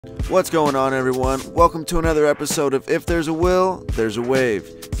What's going on, everyone? Welcome to another episode of If There's a Will, There's a Wave.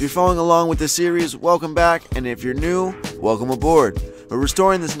 If you're following along with the series, welcome back, and if you're new, welcome aboard. We're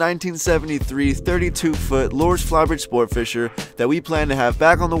restoring this 1973 32-foot Lures Flybridge Sport Fisher that we plan to have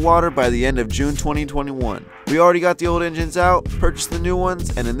back on the water by the end of June 2021. We already got the old engines out, purchased the new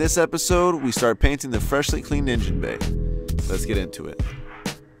ones, and in this episode, we start painting the freshly cleaned engine bay. Let's get into it.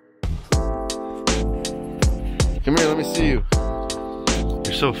 Come here, let me see you.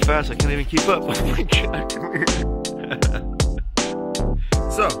 You're so fast, I can't even keep up. Oh my God, come here.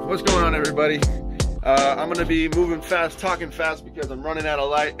 So, what's going on, everybody? I'm gonna be moving fast, talking fast because I'm running out of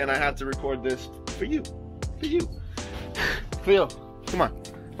light and I have to record this for you. Cleo, come on.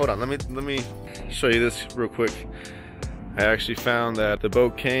 Hold on, let me show you this real quick. I actually found that the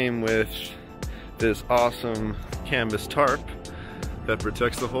boat came with this awesome canvas tarp that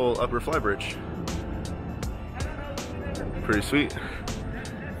protects the whole upper flybridge. Pretty sweet.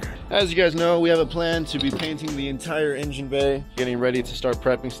 As you guys know, we have a plan to be painting the entire engine bay, getting ready to start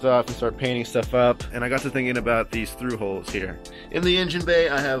prepping stuff and start painting stuff up. And I got to thinking about these through holes here. In the engine bay,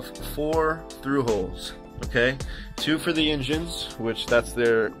 I have 4 through holes, okay? 2 for the engines, which that's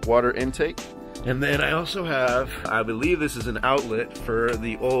their water intake. And then I also have, I believe this is an outlet for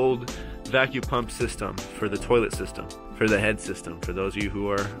the old vacuum pump system, for the toilet system, for the head system, for those of you who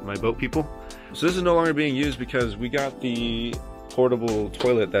are my boat people. So this is no longer being used because we got the portable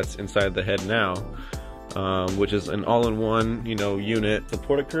toilet that's inside the head now, which is an all-in-one, unit. The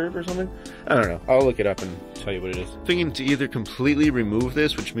Porta-Curve or something? I don't know. I'll look it up and tell you what it is. Thinking to either completely remove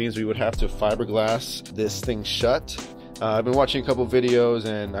this, which means we would have to fiberglass this thing shut. I've been watching a couple videos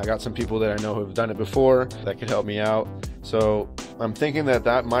and I got some people that I know who have done it before that could help me out. So I'm thinking that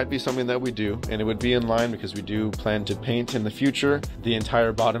that might be something that we do, and it would be in line because we do plan to paint in the future. The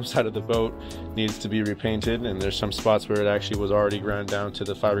entire bottom side of the boat needs to be repainted, and there's some spots where it actually was already ground down to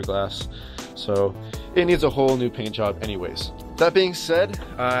the fiberglass. So it needs a whole new paint job anyways. That being said,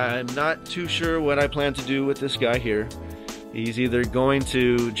 I'm not too sure what I plan to do with this guy here. He's either going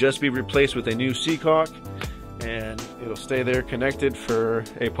to just be replaced with a new seacock and it'll stay there connected for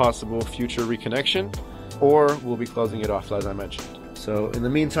a possible future reconnection, or we'll be closing it off as I mentioned. So in the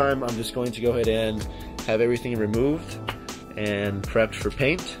meantime, I'm just going to go ahead and have everything removed and prepped for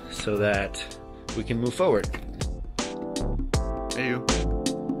paint so that we can move forward. Hey you.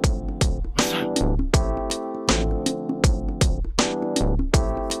 What's up?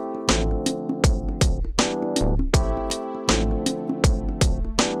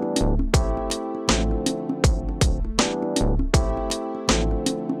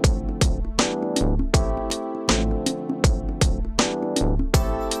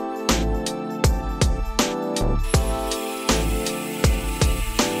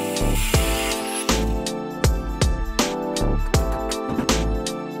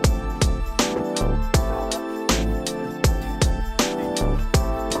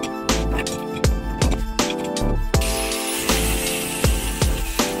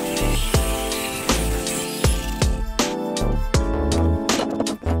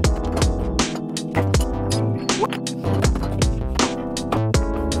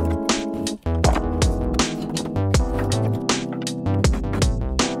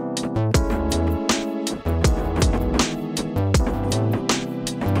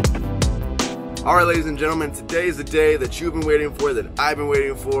 Alright, ladies and gentlemen, today is the day that you've been waiting for, that I've been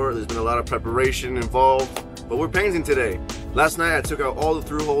waiting for. There's been a lot of preparation involved, but we're painting today. Last night I took out all the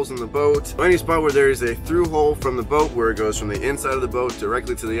through holes in the boat. Any spot where there is a through hole from the boat, where it goes from the inside of the boat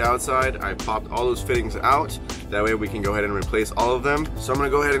directly to the outside, I popped all those fittings out. That way we can go ahead and replace all of them. So I'm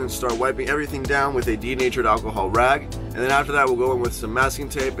going to go ahead and start wiping everything down with a denatured alcohol rag. And then after that we'll go in with some masking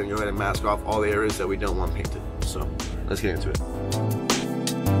tape and go ahead and mask off all the areas that we don't want painted. So let's get into it.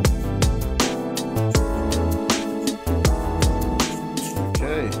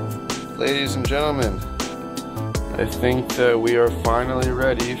 Ladies and gentlemen, I think that we are finally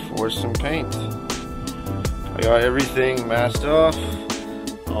ready for some paint. I got everything masked off,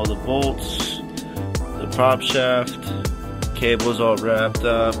 all the bolts, the prop shaft, cables all wrapped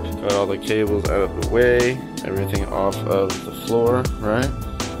up, got all the cables out of the way, everything off of the floor, right?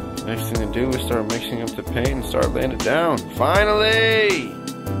 Next thing to do is start mixing up the paint and start laying it down. Finally!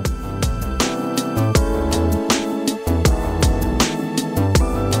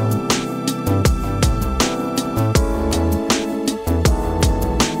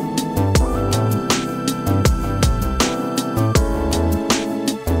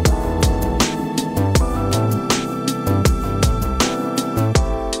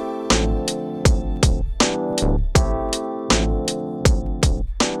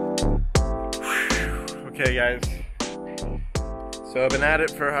 Okay guys, so I've been been at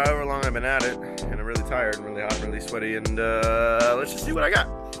it for however long I've been at it, and I'm really tired, really hot, really sweaty, and let's just see what I got.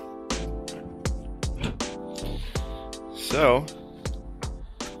 So,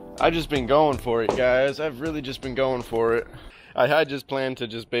 I've just been going for it, guys. I've really just been going for it. I had just planned to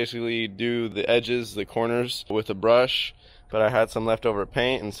just basically do the edges, the corners with a brush, but I had some leftover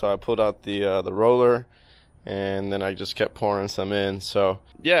paint, and so I pulled out the roller, and then I just kept pouring some in. So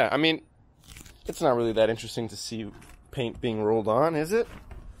yeah, I mean, it's not really that interesting to see paint being rolled on, is it?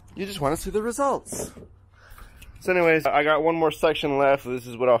 You just want to see the results. So anyways, I got one more section left. This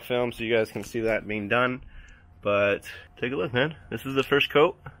is what I'll film so you guys can see that being done. But take a look, man. This is the first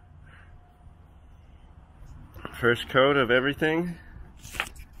coat. First coat of everything.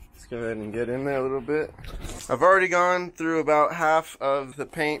 Let's go ahead and get in there a little bit. I've already gone through about half of the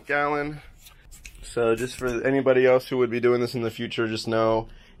paint gallon. So just for anybody else who would be doing this in the future, just know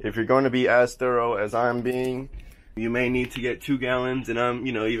if you're going to be as thorough as I'm being, you may need to get 2 gallons. And I'm,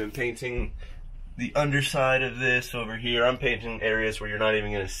 you know, even painting the underside of this over here. I'm painting areas where you're not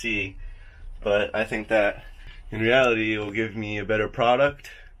even going to see. But I think that in reality, it will give me a better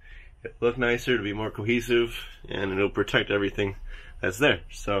product. It'll look nicer, it'll be more cohesive, and it'll protect everything that's there.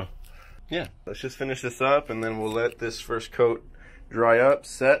 So yeah, let's just finish this up, and then we'll let this first coat dry up,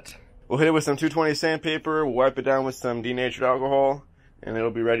 set. We'll hit it with some 220 sandpaper, we'll wipe it down with some denatured alcohol, and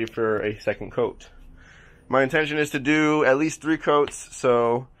it'll be ready for a second coat. My intention is to do at least 3 coats,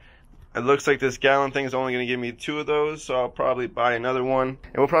 so it looks like this gallon thing is only going to give me 2 of those, so I'll probably buy another one.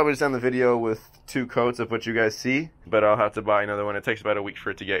 And we'll probably just end the video with 2 coats of what you guys see, but I'll have to buy another one. It takes about a week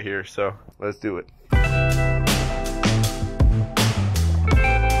for it to get here, so let's do it.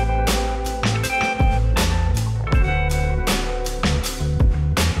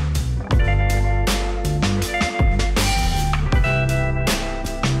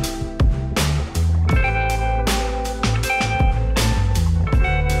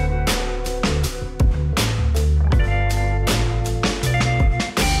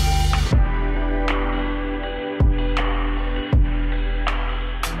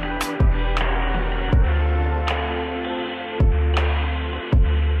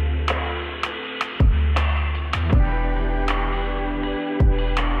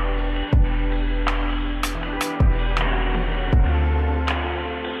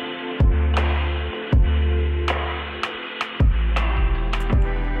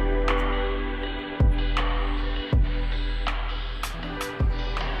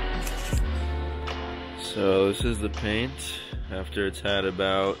 So this is the paint after it's had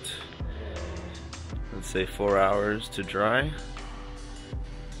about, let's say, 4 hours to dry.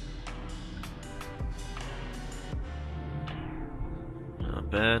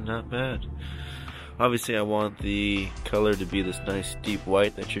 Not bad, not bad. Obviously I want the color to be this nice deep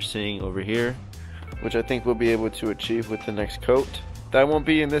white that you're seeing over here, which I think we'll be able to achieve with the next coat. That won't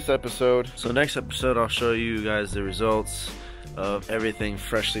be in this episode. So next episode I'll show you guys the results of everything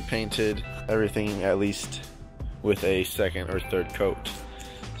freshly painted, everything at least with a second or third coat.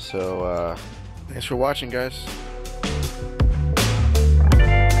 So thanks for watching, guys.